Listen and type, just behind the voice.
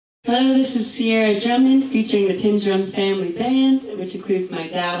Hello, this is Harris-Drummond featuring the Tin Drum Family Band, which includes my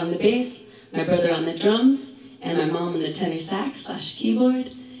dad on the bass, my brother on the drums, and my mom on the tenor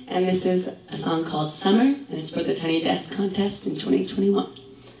sax/keyboard. And this is a song called Summer, and it's for the Tiny Desk Contest in 2021.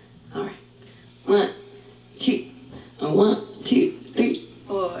 All right. 1, 2, 1, 2, 3,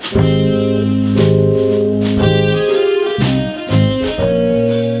 4.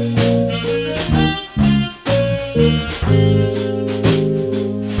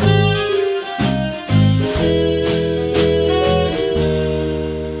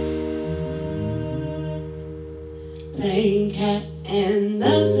 Playing cat and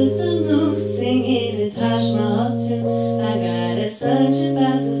mouse with the moon, singing a Taj Mahal tune. I got a such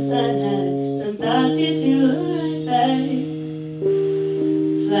about the sun, having some thoughts here to arrive back.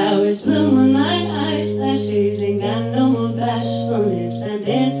 Flowers bloom on my eyelashes, ain't got no more bashfulness. I'm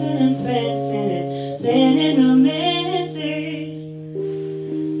dancing and prancing and planning romances.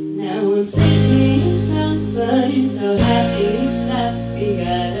 Now I'm sleeping and sunburnt, so happy and sappy.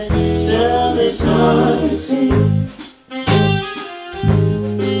 Got a summer song to sing.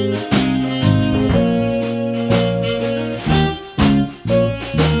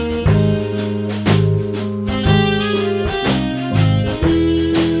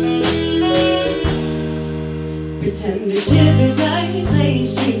 Pretend to shivers like playing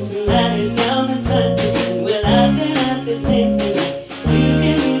chutes and ladders down this path. Pretend we're laughing at the same thing. You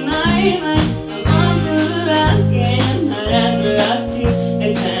can be my mind. My arms are rocking, my hands are rock too.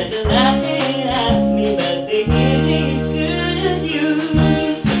 They're kind of laughing at me, but they give me a good view.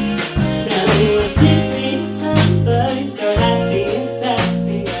 Now I'm sleeping sunburned, so happy and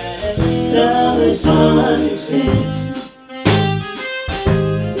sappy. Got a summer song to sing.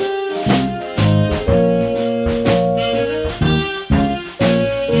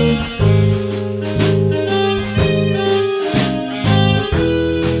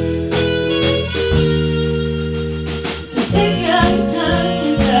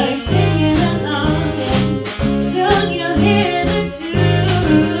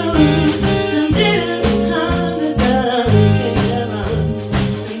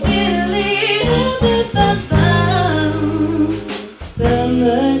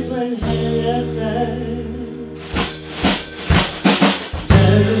 Summer's one hell of a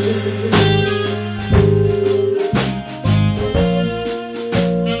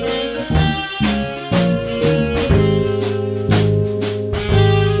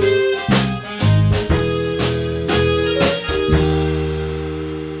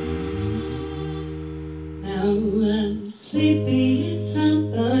Now I'm sleepy and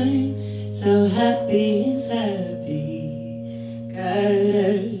sunburned, so happy.